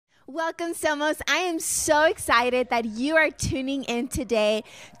Welcome, Somos. I am so excited that you are tuning in today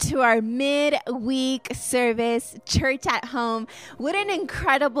to our midweek service, Church at Home. What an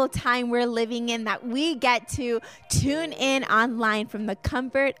incredible time we're living in that we get to tune in online from the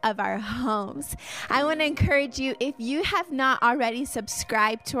comfort of our homes. I want to encourage you, if you have not already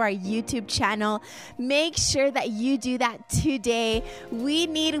subscribed to our YouTube channel, make sure that you do that today. We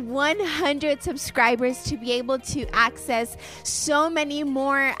need 100 subscribers to be able to access so many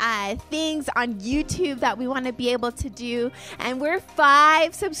more things on YouTube that we want to be able to do, and we're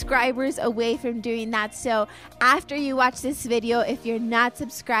 5 subscribers away from doing that. So after you watch this video, if you're not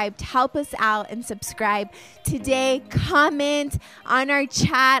subscribed, help us out and subscribe today. Comment on our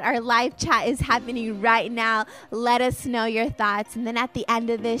chat. Our live chat is happening right now. Let us know your thoughts, and then at the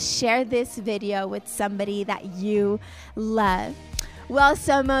end of this, share this video with somebody that you love. Well,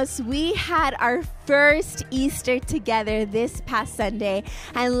 Somos, we had our first Easter together this past Sunday,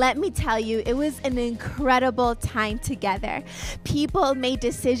 and let me tell you, it was an incredible time together. People made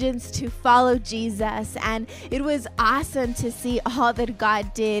decisions to follow Jesus, and it was awesome to see all that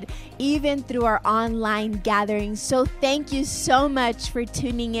God did, even through our online gatherings. So thank you so much for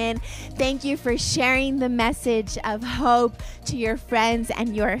tuning in. Thank you for sharing the message of hope to your friends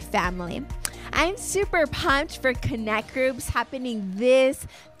and your family. I'm super pumped for Connect groups happening this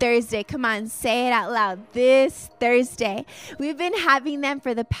Thursday. Come on, say it out loud. This Thursday. We've been having them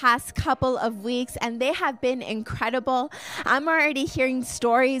for the past couple of weeks, and they have been incredible. I'm already hearing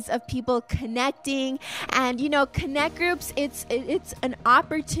stories of people connecting, and you know, Connect groups, it's an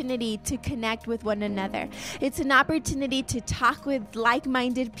opportunity to connect with one another. It's an opportunity to talk with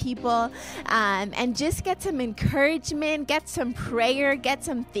like-minded people, and just get some encouragement, get some prayer, get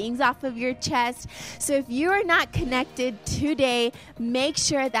some things off of your chest. So if you are not connected today, make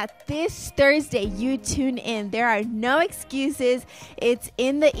sure that this Thursday you tune in. There are no excuses. It's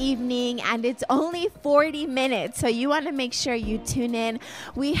in the evening and it's only 40 minutes. So you want to make sure you tune in.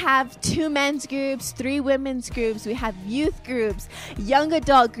 We have 2 men's groups, 3 women's groups. We have youth groups, young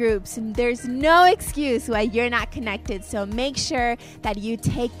adult groups, and there's no excuse why you're not connected. So make sure that you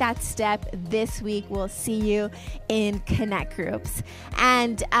take that step this week. We'll see you in Connect groups.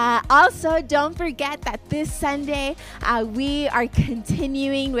 And also, don't forget that this Sunday, we are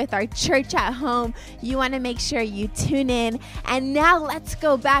continuing with our Church at Home. You want to make sure you tune in. And now let's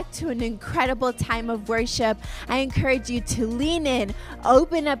go back to an incredible time of worship. I encourage you to lean in,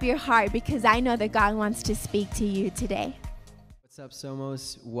 open up your heart, because I know that God wants to speak to you today. What's up,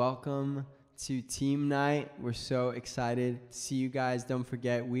 Somos? Welcome to Team Night. We're so excited to see you guys. Don't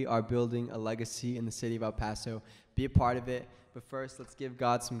forget, we are building a legacy in the city of El Paso. Be a part of it. But first, let's give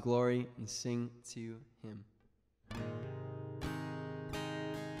God some glory and sing to Him.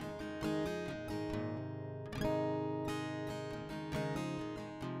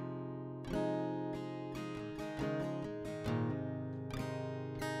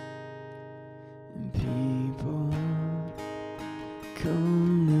 And people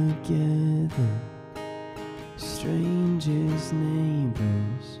come together, strangers,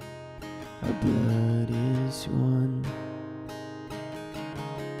 neighbors, our blood is one.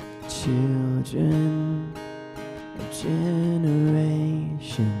 Children of generations,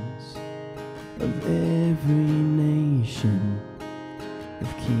 of every nation, of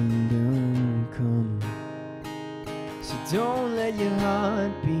kingdom come. So don't let your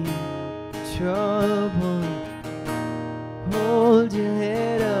heart be troubled. Hold your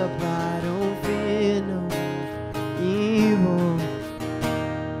head up, I don't fear no evil.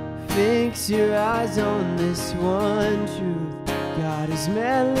 Fix your eyes on this one truth. God is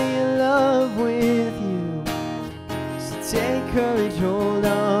madly in love with you. So take courage, hold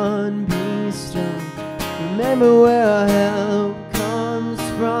on, be strong. Remember where our help comes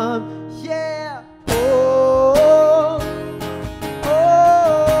from. Yeah. Oh, oh,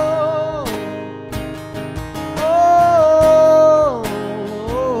 oh, oh,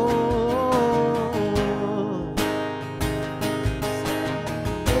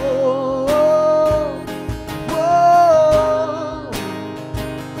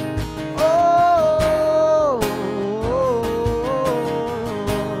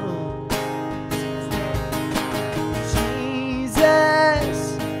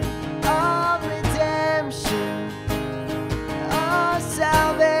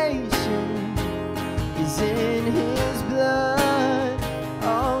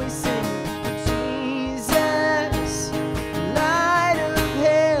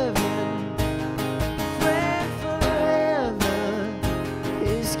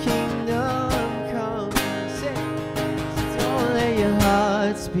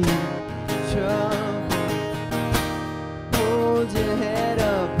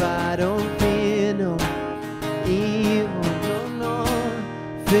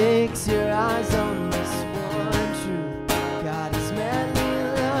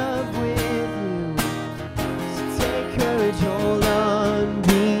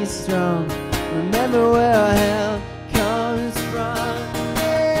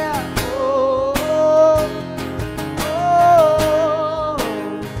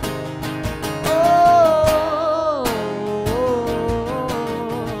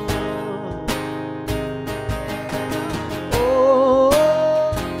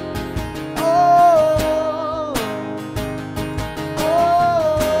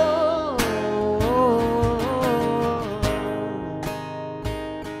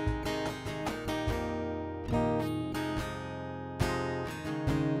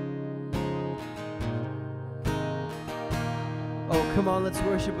 Come on, let's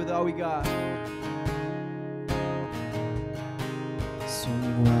worship with all we got.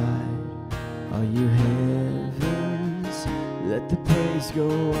 Swing wide, all you heavens. Let the praise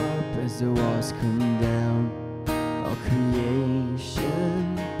go up as the walls come down. All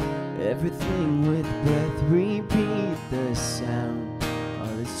creation, everything with breath, repeat the sound. All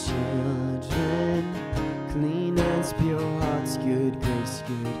His children, clean hands, pure hearts, good grace,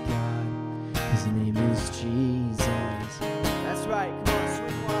 good God. His name is Jesus. That's right. Come on,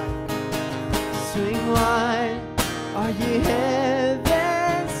 swing wide. Swing wide, all ye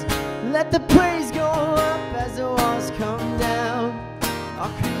heavens. Let the praise go up as the walls come down. All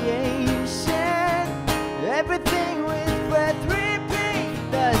creation, everything with breath, repeat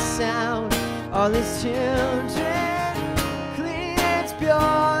the sound. All His children, clean hands, pure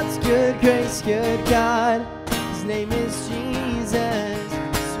hearts, good grace, good God. His name is Jesus.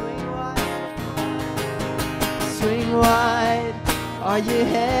 Swing wide, all ye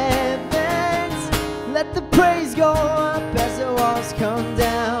heavens. Let the praise go up as the walls come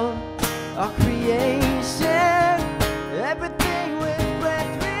down. All creation, everything with breath,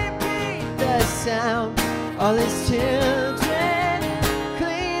 repeat the sound. All His children,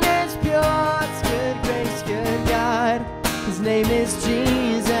 clean hands, pure hearts, good grace, good God. His name is Jesus.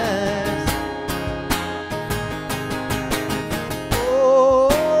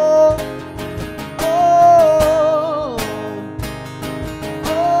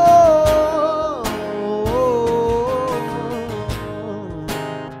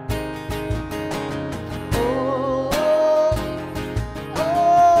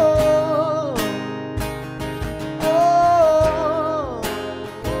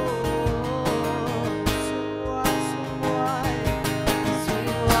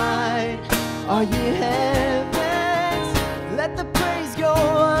 All ye heavens, let the praise go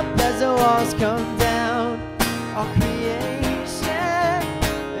up as the walls come down. All creation,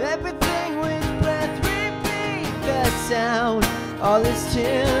 everything with breath, repeat the sound. All His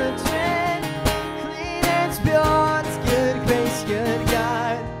children, clean hands, pure hearts, good grace, good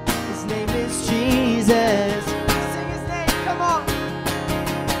God. His name is Jesus. Sing His name, come on.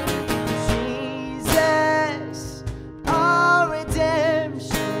 Jesus, our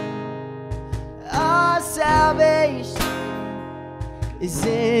redemption, our salvation is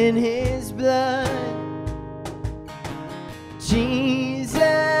in His blood.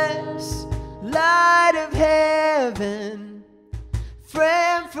 Jesus, light of heaven,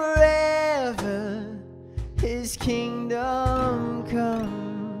 friend forever, His kingdom come.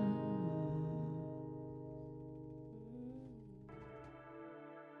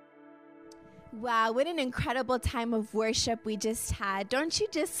 Wow, what an incredible time of worship we just had. Don't you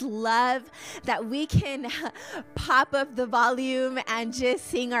just love that we can pop up the volume and just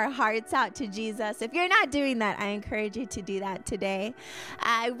sing our hearts out to Jesus? If you're not doing that, I encourage you to do that today.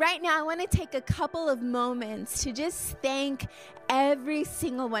 Right now, I want to take a couple of moments to just thank every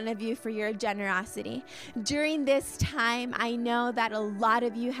single one of you for your generosity. During this time, I know that a lot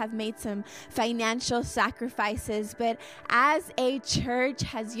of you have made some financial sacrifices, but as a church,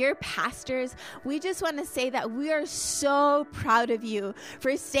 as your pastors, we just want to say that we are so proud of you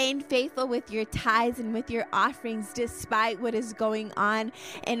for staying faithful with your tithes and with your offerings despite what is going on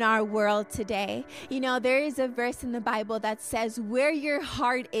in our world today. You know, there is a verse in the Bible that says, where your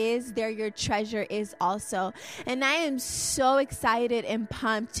heart is, there your treasure is also. And I am so excited and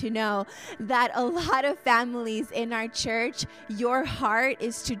pumped to know that a lot of families in our church, your heart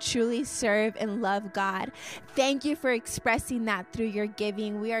is to truly serve and love God. Thank you for expressing that through your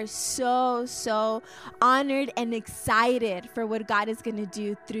giving. We are so honored and excited for what God is going to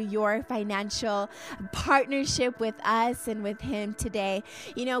do through your financial partnership with us and with Him today.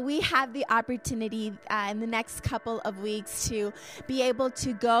 You know, we have the opportunity in the next couple of weeks to be able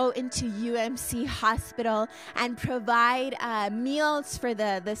to go into UMC Hospital and provide meals for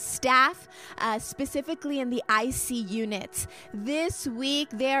the staff, specifically in the IC units. This week,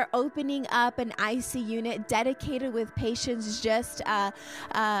 they're opening up an IC unit dedicated with patients just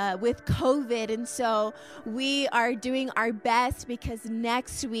with COVID. And so we are doing our best because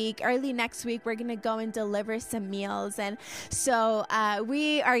early next week, we're going to go and deliver some meals. And so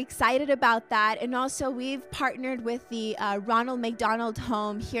we are excited about that. And also we've partnered with the Ronald McDonald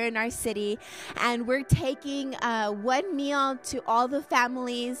Home here in our city. And we're taking one meal out to all the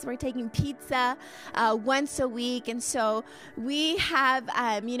families. We're taking pizza once a week. And so we have,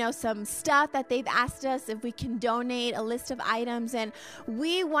 some stuff that they've asked us if we can donate, a list of items. And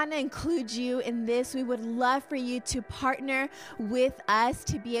we want to include you in this. We would love for you to partner with us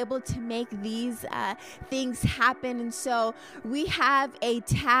to be able to make these things happen. And so we have a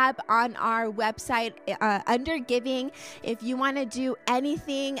tab on our website under giving. If you want to do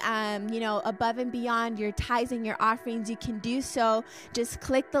anything, above and beyond your tithes and your offerings, you can do so. Just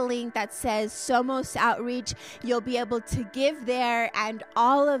click the link that says Somos Outreach. You'll be able to give there, and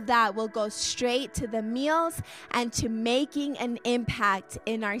all of that will go straight to the meals and to making an impact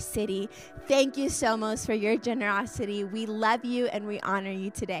in our city. Thank you, Somos, for your generosity. We love you and we honor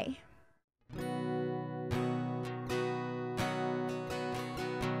you today.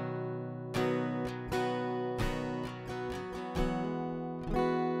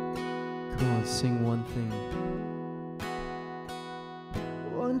 Come on, sing one thing.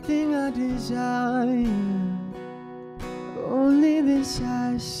 One thing I desire, only this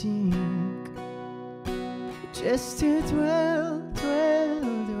I seek, just to dwell here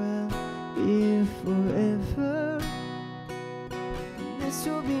forever. This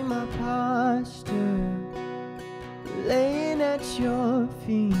will be my posture, laying at your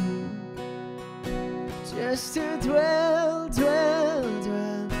feet, just to dwell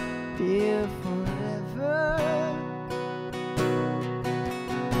here forever.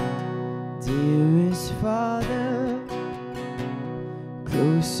 Dearest Father,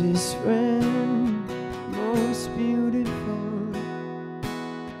 closest friend, most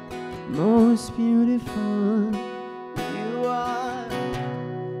beautiful, you are.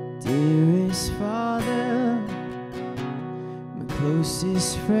 Dearest Father, my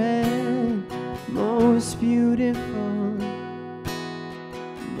closest friend, most beautiful.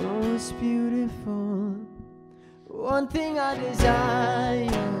 One thing I desire,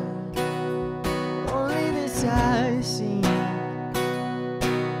 only this I seek,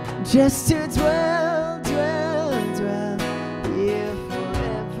 just to dwell here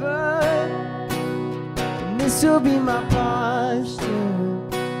forever. And this will be my posture,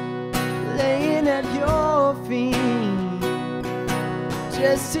 laying at your feet,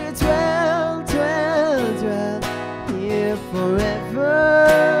 just to dwell here forever.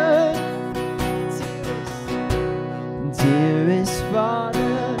 Dearest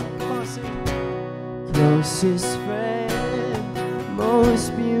Father, closest friend,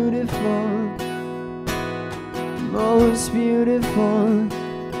 most beautiful,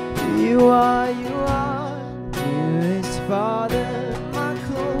 you are. Dearest Father, my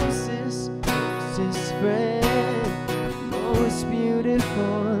closest friend, most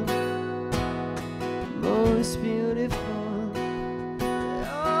beautiful.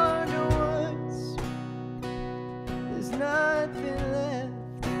 Oh, no words, there's nothing left,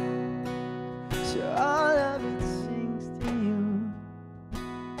 so all of it sings to you.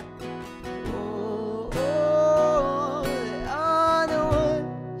 There are no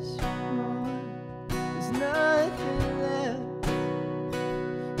words more, there's nothing left,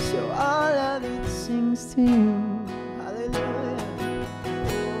 so all of it sings to you.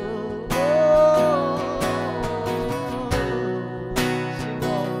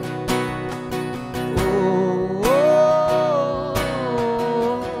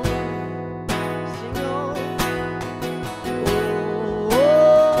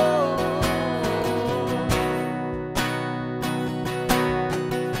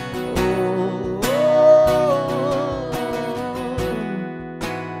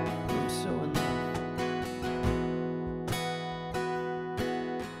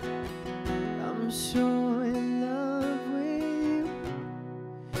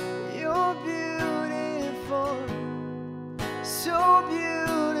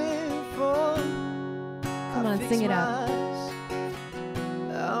 Sing it out.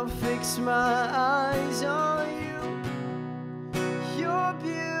 I'll fix my eyes on you. You're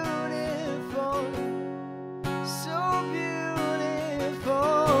beautiful, so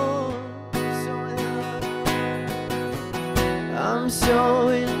beautiful. I'm so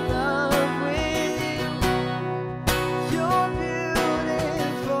in love with you. You're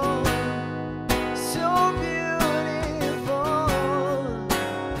beautiful, so beautiful.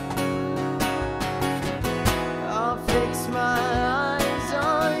 I'll fix my eyes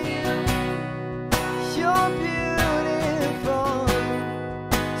on you. You're beautiful,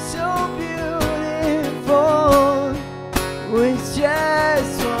 so beautiful. With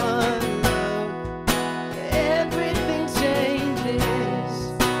just one look, everything changes.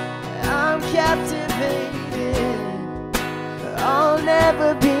 I'm captivated. I'll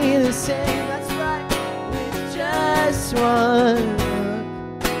never be the same. That's right. With just just one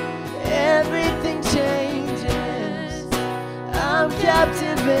look, everything changes. I'm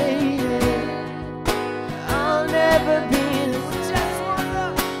captivated. I'll never be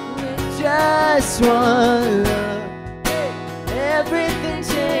just one look, everything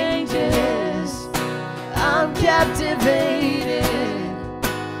changes. I'm captivated.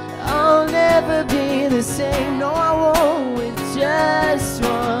 I'll never be the same. No, I won't. With just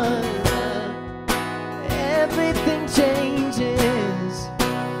one look, everything changes.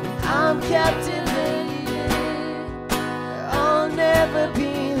 I'm captivated. I'll never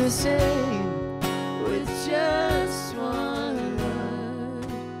be the same. With just one look,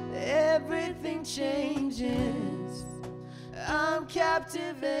 everything changes. I'm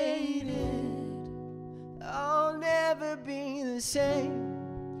captivated. I'll never be the same.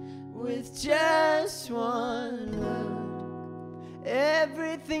 With just one look,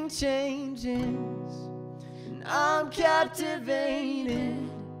 everything changes. And I'm captivated.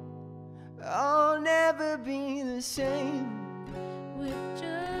 I'll never be the same. With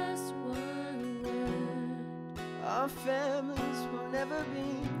just one word, our families will never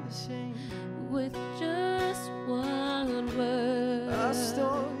be the same. With just one word, our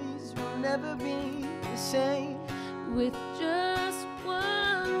stories will never be the same. With just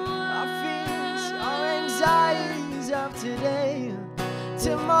one word, our fears, our anxieties of today,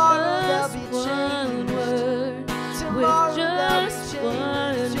 tomorrow they'll be changed. Word. Tomorrow With just they'll be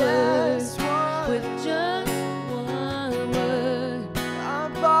one changed. word, Just one. with just one word, Our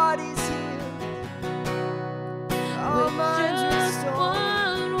bodies healed, our with minds just restored,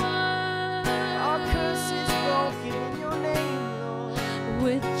 one word, our curses broken in your name, Lord.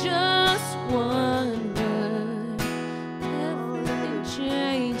 with just one word, everything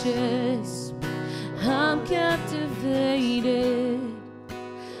changes. I'm captivated.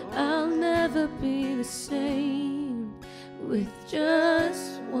 I'll never be the same. With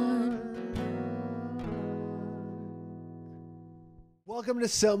just one. Welcome to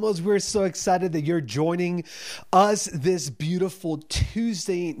Somos. We're so excited that you're joining us this beautiful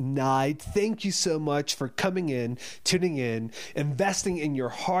Tuesday night. Thank you so much for coming in, tuning in, investing in your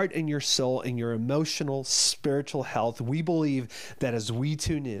heart and your soul and your emotional, spiritual health. We believe that as we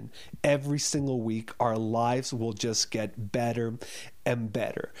tune in every single week, our lives will just get better and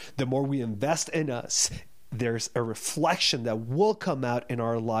better. The more we invest in us, there's a reflection that will come out in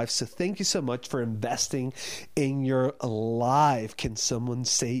our lives. So thank you so much for investing in your life. Can someone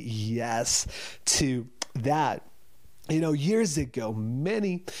say yes to that? You know, years ago,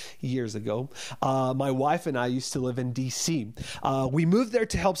 many years ago, my wife and I used to live in D.C. We moved there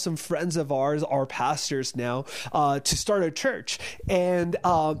to help some friends of ours, our pastors now, to start a church. And,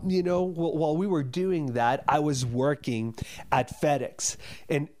 you know, while we were doing that, I was working at FedEx.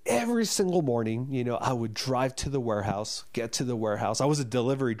 And every single morning, you know, I would drive to the warehouse, get to the warehouse. I was a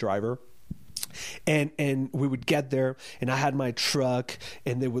delivery driver. And we would get there, and I had my truck,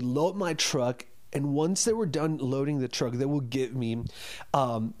 and they would load my truck. And once they were done loading the truck, they would give me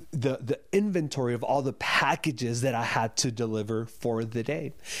the inventory of all the packages that I had to deliver for the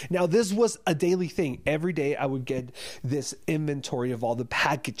day. Now, this was a daily thing. Every day I would get this inventory of all the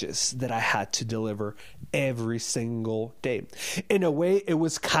packages that I had to deliver every single day. In a way, it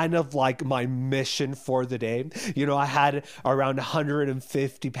was kind of like my mission for the day. You know, I had around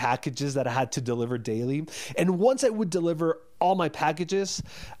 150 packages that I had to deliver daily. And once I would deliver all my packages,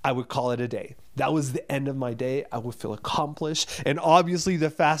 I would call it a day. That was the end of my day. I would feel accomplished. And obviously, the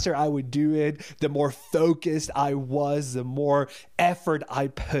faster I would do it, the more focused I was, the more effort I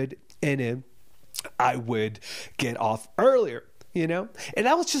put in it, I would get off earlier, you know? And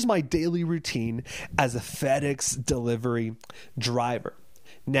that was just my daily routine as a FedEx delivery driver.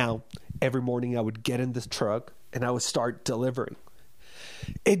 Now, every morning I would get in this truck and I would start delivering.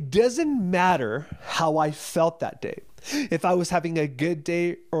 It doesn't matter how I felt that day. If I was having a good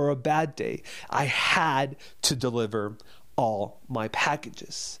day or a bad day, I had to deliver all my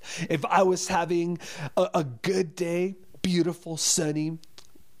packages. If I was having a good day, beautiful, sunny,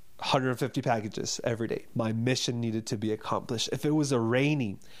 150 packages every day. My mission needed to be accomplished. If it was a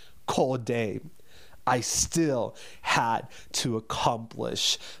rainy, cold day, I still had to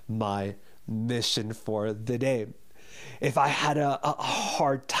accomplish my mission for the day. If I had a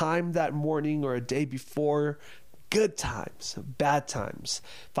hard time that morning or a day before, good times, bad times,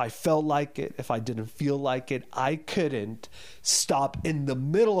 if I felt like it, if I didn't feel like it, I couldn't stop in the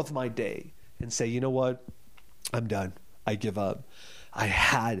middle of my day and say, you know what, I'm done. I give up. I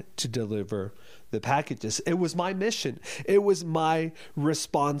had to deliver the packages. It was my mission. It was my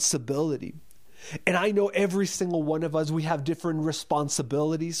responsibility. And I know every single one of us, we have different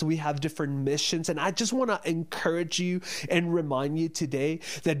responsibilities. We have different missions. And I just want to encourage you and remind you today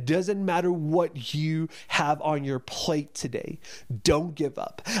that doesn't matter what you have on your plate today, don't give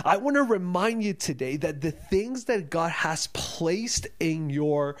up. I want to remind you today that the things that God has placed in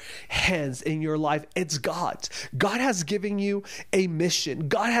your hands, in your life, it's God's. God has given you a mission.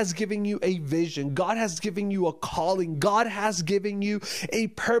 God has given you a vision. God has given you a calling. God has given you a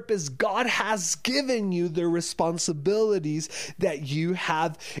purpose. God has given you the responsibilities that you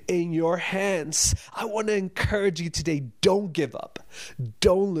have in your hands. I want to encourage you today, don't give up.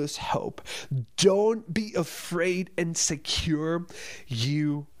 Don't lose hope. Don't be afraid and secure.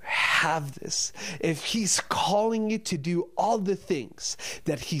 You have this. If he's calling you to do all the things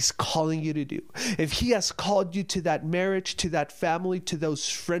that he's calling you to do, if he has called you to that marriage, to that family, to those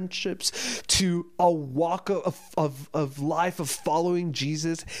friendships, to a walk of life of following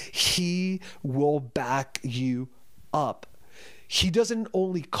Jesus, he will back you up. He doesn't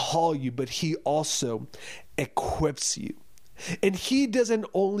only call you, but he also equips you. And he doesn't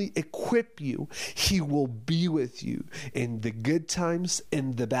only equip you, he will be with you in the good times,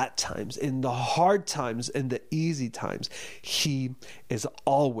 in the bad times, in the hard times, in the easy times. He is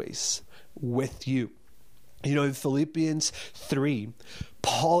always with you. You know, in Philippians 3,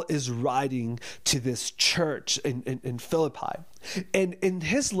 Paul is writing to this church in Philippi. And in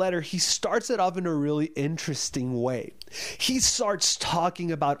his letter, he starts it off in a really interesting way. He starts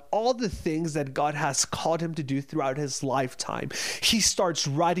talking about all the things that God has called him to do throughout his lifetime. He starts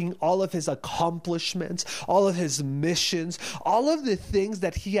writing all of his accomplishments, all of his missions, all of the things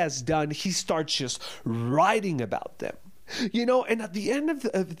that he has done. He starts just writing about them. You know, and at the end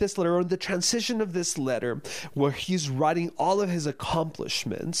of this letter, or the transition of this letter, where he's writing all of his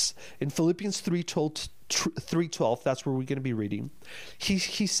accomplishments, in Philippians 3:12, that's where we're going to be reading, he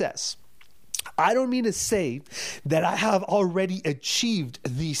says, I don't mean to say that I have already achieved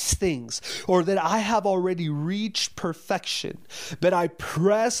these things or that I have already reached perfection, but I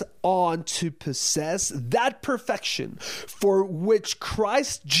press on to possess that perfection for which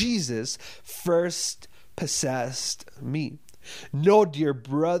Christ Jesus first possessed me. No, dear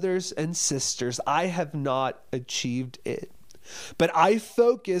brothers and sisters, I have not achieved it, but I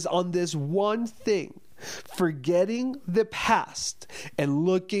focus on this one thing, forgetting the past and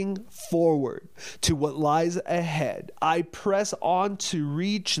looking forward to what lies ahead. I press on to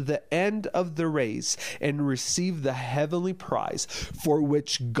reach the end of the race and receive the heavenly prize for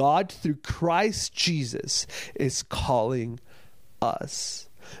which God through Christ Jesus is calling us.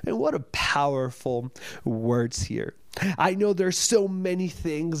 And what a powerful words here. I know there's so many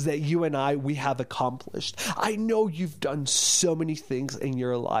things that you and we have accomplished. I know you've done so many things in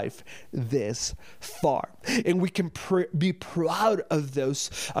your life this far. And we can be proud of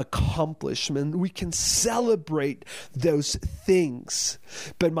those accomplishments. We can celebrate those things.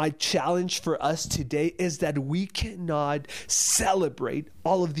 But my challenge for us today is that we cannot celebrate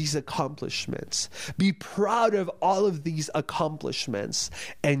all of these accomplishments, be proud of all of these accomplishments,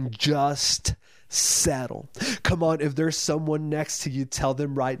 and just settle. Come on, if there's someone next to you, tell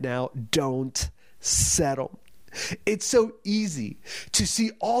them right now, don't settle. It's so easy to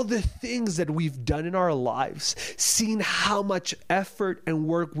see all the things that we've done in our lives, seeing how much effort and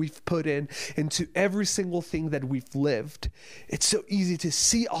work we've put into every single thing that we've lived. It's so easy to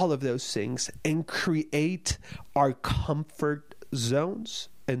see all of those things and create our comfort zones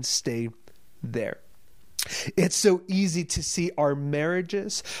and stay there. It's so easy to see our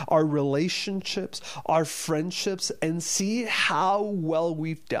marriages, our relationships, our friendships, and see how well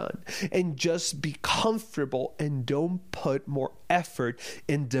we've done and just be comfortable and don't put more effort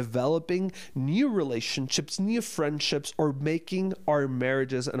in developing new relationships, new friendships, or making our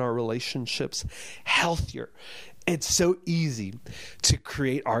marriages and our relationships healthier. It's so easy to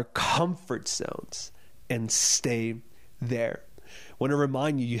create our comfort zones and stay there. I want to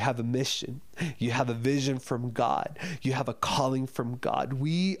remind you, you have a mission. You have a vision from God. You have a calling from God.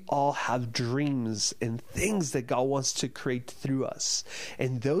 We all have dreams and things that God wants to create through us.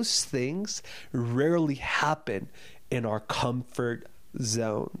 And those things rarely happen in our comfort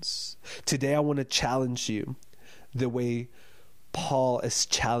zones. Today, I want to challenge you the way Paul is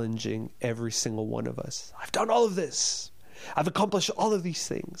challenging every single one of us. I've done all of this. I've accomplished all of these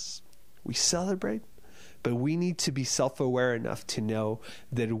things. We celebrate. But we need to be self-aware enough to know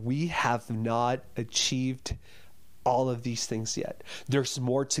that we have not achieved all of these things yet. There's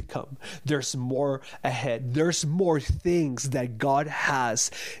more to come. There's more ahead. There's more things that God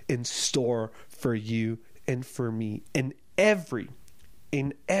has in store for you and for me. And every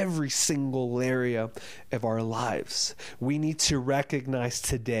in every single area of our lives. We need to recognize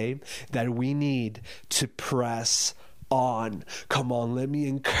today that we need to press on. Come on, let me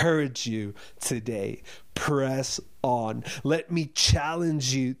encourage you today. Press on. Let me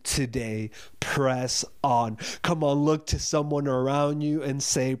challenge you today. Press on. Come on, look to someone around you and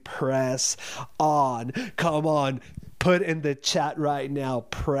say, press on. Come on, put in the chat right now,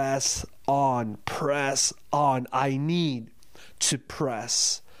 press on. Press on. I need to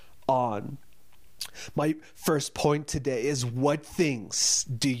press on. My first point today is, what things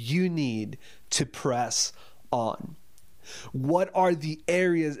do you need to press on? What are the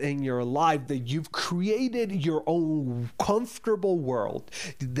areas in your life that you've created your own comfortable world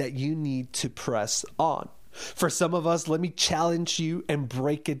that you need to press on? For some of us, let me challenge you and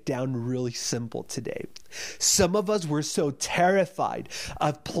break it down really simple today. Some of us were so terrified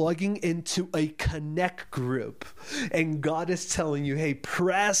of plugging into a connect group, and God is telling you, hey,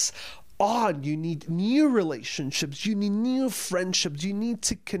 press on. You need new relationships. You need new friendships. You need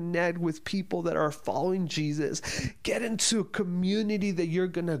to connect with people that are following Jesus. Get into a community that you're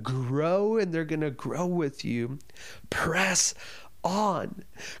going to grow and they're going to grow with you. Press on.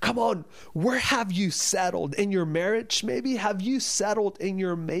 Come on, where have you settled? In your marriage, maybe? Have you settled in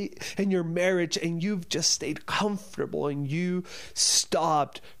your marriage and you've just stayed comfortable and you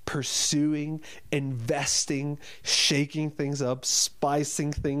stopped pursuing, investing, shaking things up,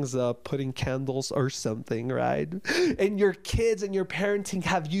 spicing things up, putting candles or something, right? And your kids and your parenting,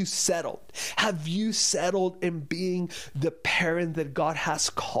 have you settled? Have you settled in being the parent that God has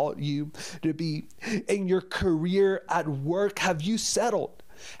called you to be? In your career at work, have you settled?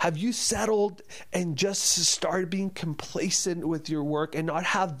 Have you settled and just started being complacent with your work and not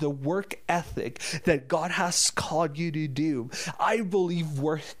have the work ethic that God has called you to do? I believe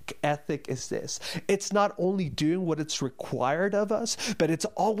work ethic is this. It's not only doing what it's required of us, but it's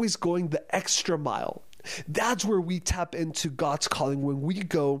always going the extra mile. That's where we tap into God's calling, when we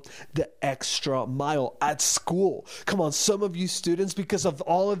go the extra mile at school. Come on, some of you students, because of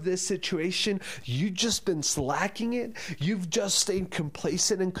all of this situation, you've just been slacking it. You've just stayed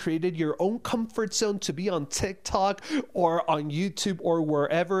complacent and created your own comfort zone to be on TikTok or on YouTube or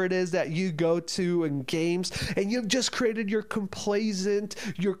wherever it is that you go to in games. And you've just created your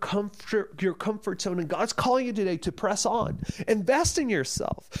your comfort zone. And God's calling you today to press on. Invest in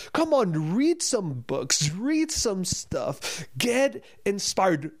yourself. Come on, read some books. Read some stuff. Get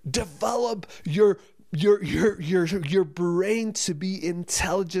inspired. Develop your brain to be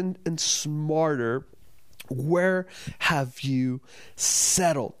intelligent and smarter. Where have you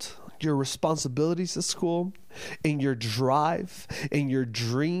settled? Your responsibilities at school, in your drive, in your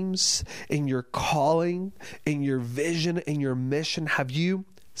dreams, in your calling, in your vision, in your mission. Have you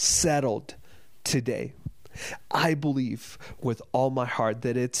settled today? I believe with all my heart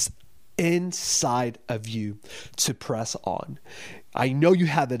that it's inside of you to press on. I know you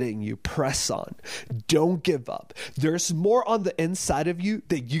have it in you. Press on. Don't give up. There's more on the inside of you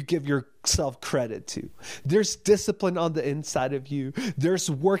that you give yourself credit to. There's discipline on the inside of you. There's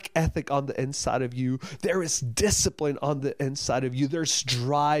work ethic on the inside of you. There is discipline on the inside of you. There's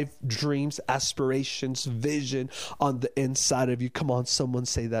drive, dreams, aspirations, vision on the inside of you. Come on, someone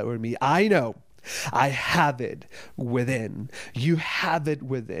say that with me. I know. I have it within. You have it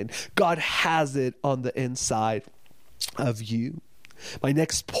within. God has it on the inside of you. My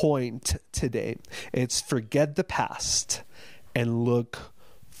next point today is, forget the past and look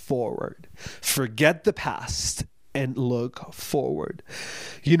forward. Forget the past and look forward.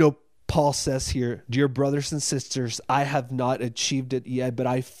 You know, Paul says here, dear brothers and sisters, I have not achieved it yet, but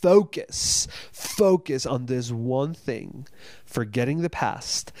I focus on this one thing, forgetting the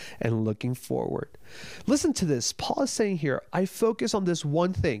past and looking forward. Listen to this. Paul is saying here, I focus on this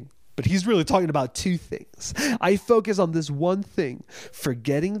one thing, but he's really talking about two things. I focus on this one thing,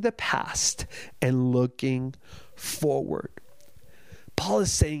 forgetting the past and looking forward. Paul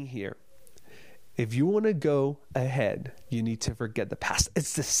is saying here, if you want to go ahead, you need to forget the past.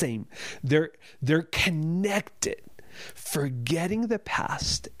 It's the same. They're connected. Forgetting the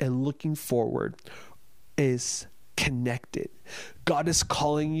past and looking forward is connected. God is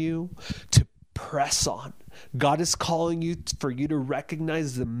calling you to press on. God is calling you for you to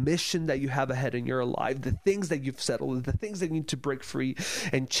recognize the mission that you have ahead in your life, the things that you've settled, the things that you need to break free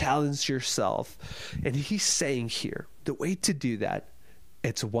and challenge yourself. And he's saying here, the way to do that,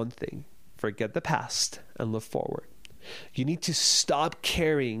 it's one thing. Forget the past and look forward. You need to stop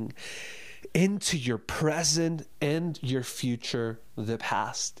carrying into your present and your future the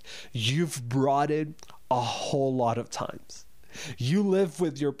past. You've brought it a whole lot of times. You live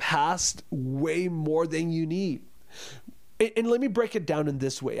with your past way more than you need. And let me break it down in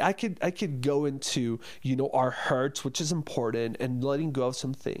this way. I could go into, our hurts, which is important, and letting go of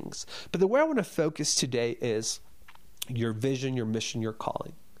some things. But the way I want to focus today is your vision, your mission, your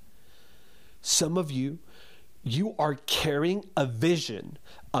calling. Some of you are carrying a vision,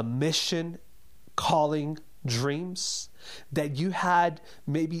 a mission, calling, dreams that you had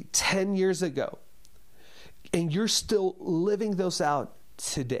maybe 10 years ago, and you're still living those out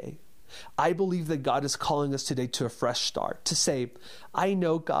today. I believe that God is calling us today to a fresh start, to say, I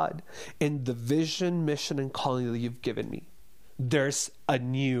know, God, in the vision, mission, and calling that you've given me, there's a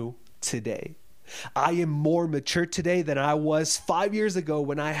new today. I am more mature today than I was 5 years ago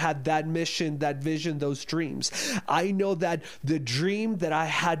when I had that mission, that vision, those dreams. I know that the dream that I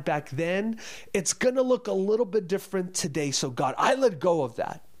had back then, it's going to look a little bit different today. So God, I let go of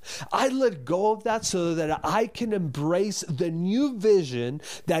that. I let go of that so that I can embrace the new vision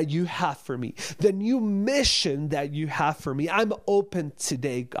that you have for me, the new mission that you have for me. I'm open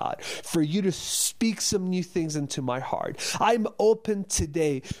today, God, for you to speak some new things into my heart. I'm open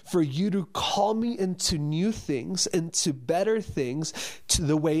today for you to call me into new things, into better things, to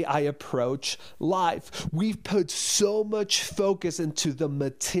the way I approach life. We've put so much focus into the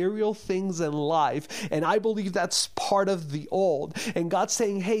material things in life, and I believe that's part of the old. And God's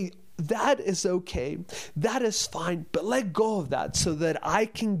saying, hey, that is okay. That is fine. But let go of that so that I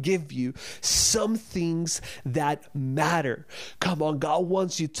can give you some things that matter. Come on, God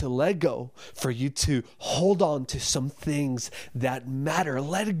wants you to let go, for you to hold on to some things that matter.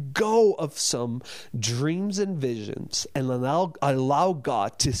 Let go of some dreams and visions and allow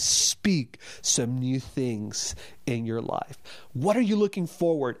God to speak some new things in your life. What are you looking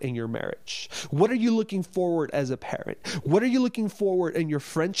forward in your marriage? What are you looking forward as a parent? What are you looking forward in your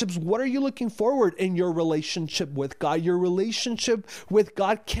friendships? What are you looking forward in your relationship with God? Your relationship with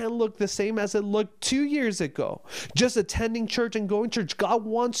God can't look the same as it looked 2 years ago. Just attending church and going to church. God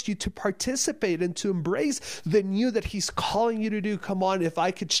wants you to participate and to embrace the new that He's calling you to do. Come on, if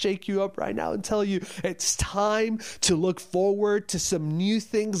I could shake you up right now and tell you it's time to look forward to some new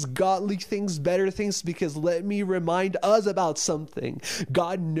things, godly things, better things, because let me remind us about something.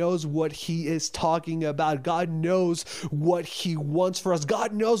 God knows what He is talking about. God knows what He wants for us.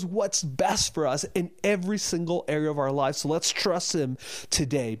 God knows what's best for us in every single area of our lives. So let's trust Him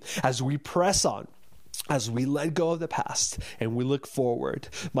today as we press on, as we let go of the past and we look forward.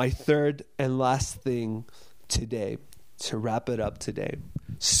 My third and last thing today, to wrap it up today,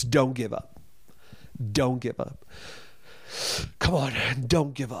 is don't give up. Don't give up. Come on,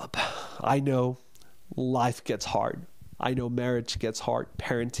 don't give up. I know life gets hard. I know marriage gets hard.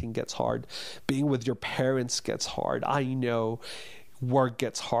 Parenting gets hard. Being with your parents gets hard. I know work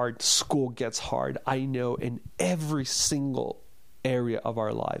gets hard. School gets hard. I know in every single area of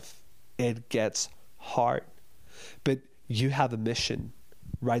our life, it gets hard. But you have a mission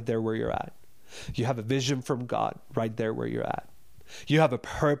right there where you're at. You have a vision from God right there where you're at. You have a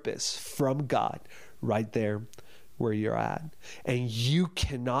purpose from God right there where you're at. And you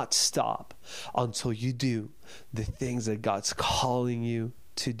cannot stop until you do the things that God's calling you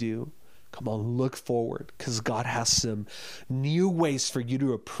to do. Come on, look forward, because God has some new ways for you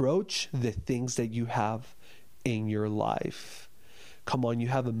to approach the things that you have in your life. Come on, you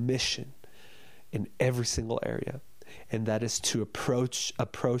have a mission in every single area, and that is to approach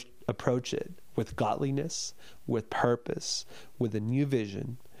it with godliness, with purpose, with a new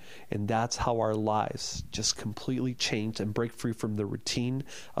vision. And that's how our lives just completely change and break free from the routine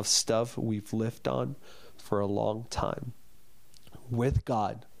of stuff we've lived on for a long time. With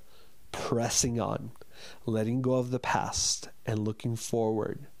God, pressing on, letting go of the past and looking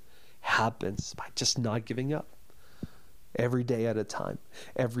forward happens by just not giving up. Every day at a time,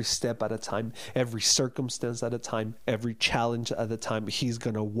 every step at a time, every circumstance at a time, every challenge at a time. He's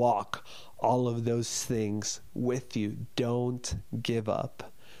going to walk all of those things with you. Don't give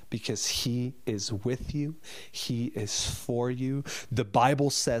up, because He is with you. He is for you. The Bible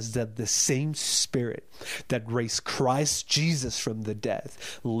says that the same Spirit that raised Christ Jesus from the dead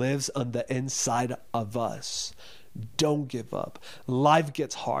lives on the inside of us. Don't give up. Life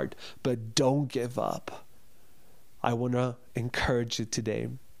gets hard, but don't give up. I want to encourage you today.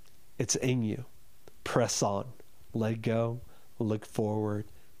 It's in you. Press on. Let go. Look forward.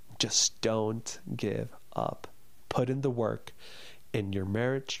 Just don't give up. Put in the work in your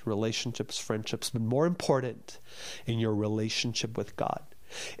marriage, relationships, friendships, but more important, in your relationship with God.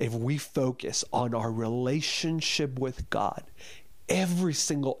 If we focus on our relationship with God, every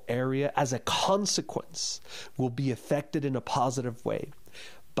single area as a consequence will be affected in a positive way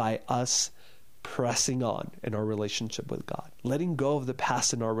by us pressing on in our relationship with God, letting go of the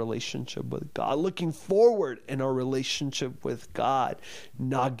past in our relationship with God, looking forward in our relationship with God,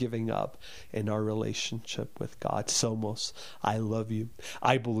 not giving up in our relationship with God. Somos, I love you.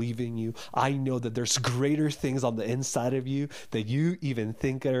 I believe in you. I know that there's greater things on the inside of you that you even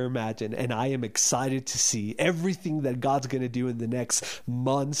think or imagine. And I am excited to see everything that God's going to do in the next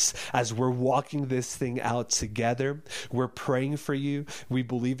months as we're walking this thing out together. We're praying for you. We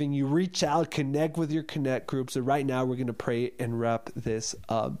believe in you. Reach out, connect with your connect groups. And right now we're going to pray and wrap this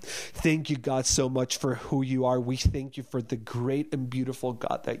up. Thank you, God, so much for who you are. We thank you for the great and beautiful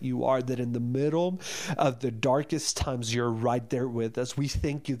God that you are, that in the middle of the darkest times, you're right there with us. We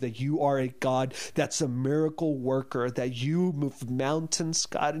thank you that you are a God that's a miracle worker, that you move mountains,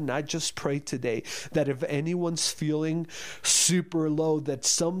 God. And I just pray today that if anyone's feeling super low, that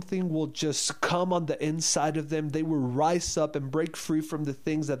something will just come on the inside of them. They will rise up and break free from the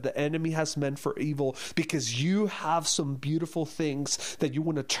things that the enemy has meant for evil, because you have some beautiful things that you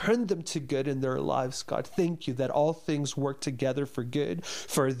want to turn them to good in their lives, God. Thank you that all things work together for good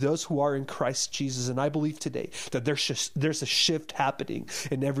for those who are in Christ Jesus. And I believe today that there's a shift happening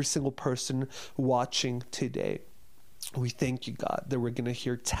in every single person watching today. We thank you, God, that we're going to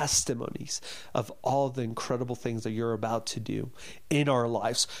hear testimonies of all the incredible things that you're about to do in our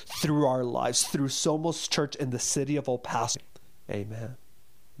lives, through Somos Church in the city of El Paso. Amen.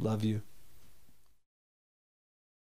 Love you.